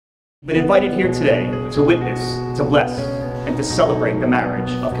Been invited here today to witness, to bless, and to celebrate the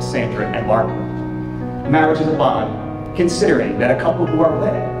marriage of Cassandra and Marty. Marriage is a bond, considering that a couple who are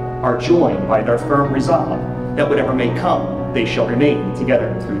wed are joined by their firm resolve that whatever may come, they shall remain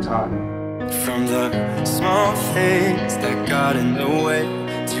together through time. From the small things that got in the way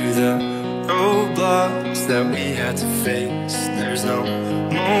to the roadblocks that we had to face, there's no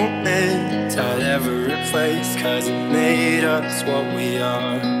moment I'd ever replace, 'cause it made us what we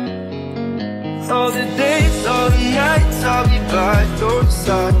are. All the days, all the nights, I'll be by your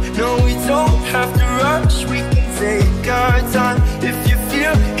side. No, we don't have to rush, we can take our time. If you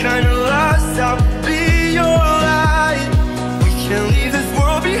feel kinda lost, I'll be your light. We can leave this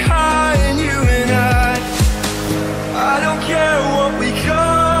world behind, you and I don't care what we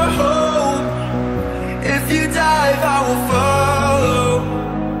go. If you dive, I will follow.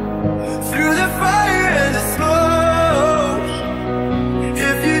 Through the fire and the smoke.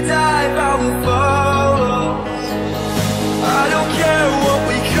 If you dive, I will follow. I don't care what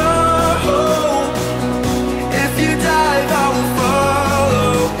we go. If you dive, I will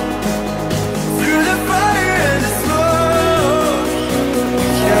follow. Through the fire and the smoke. We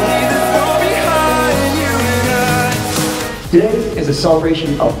can't leave this world behind, you and I. Today is a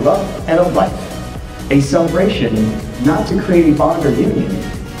celebration of love and of life. A celebration not to create a bond or union,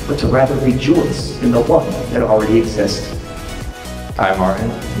 but to rather rejoice in the one that already exists. I, Martin,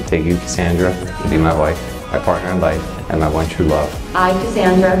 take you, Cassandra, to be my wife, my partner in life, and my one true love. I,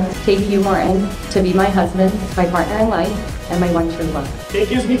 Cassandra, take you, Martin, to be my husband, my partner in life, and my one true love. It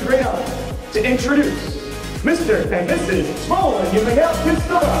gives me great honor to introduce Mr. and Mrs. Small, and you may now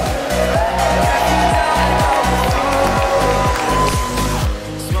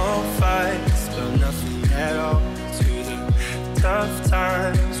Small fights, but nothing at all. To the tough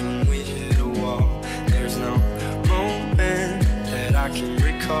times when we hit a wall. There's no moment that I can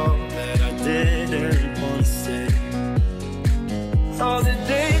recall that I didn't want to say. All the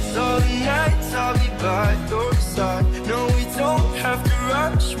days, all the nights, I'll be by your side. No, we don't have to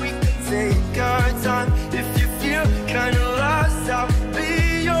rush, we can take our time. If you feel kinda lost, I'll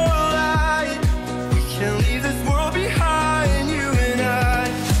be your light. We can leave this world behind, you and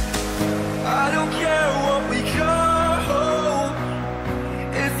I don't care what we go.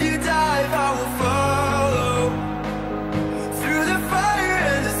 If you dive, I will follow. Through the fire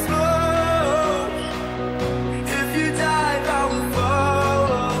and the smoke. If you dive, I will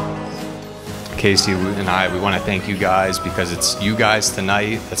follow. Casey and I, we want to thank you guys, because it's you guys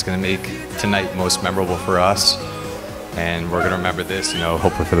tonight that's going to make tonight most memorable for us. And we're going to remember this,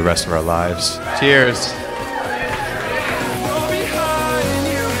 hopefully for the rest of our lives. Cheers.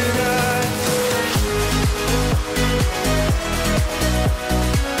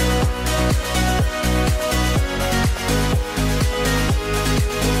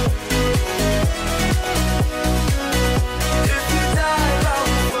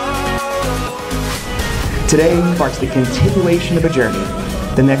 Today marks the continuation of a journey,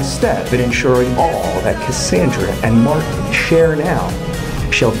 the next step in ensuring all that Cassandra and Marty share now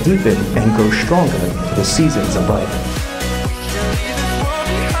shall deepen and grow stronger for the seasons of life.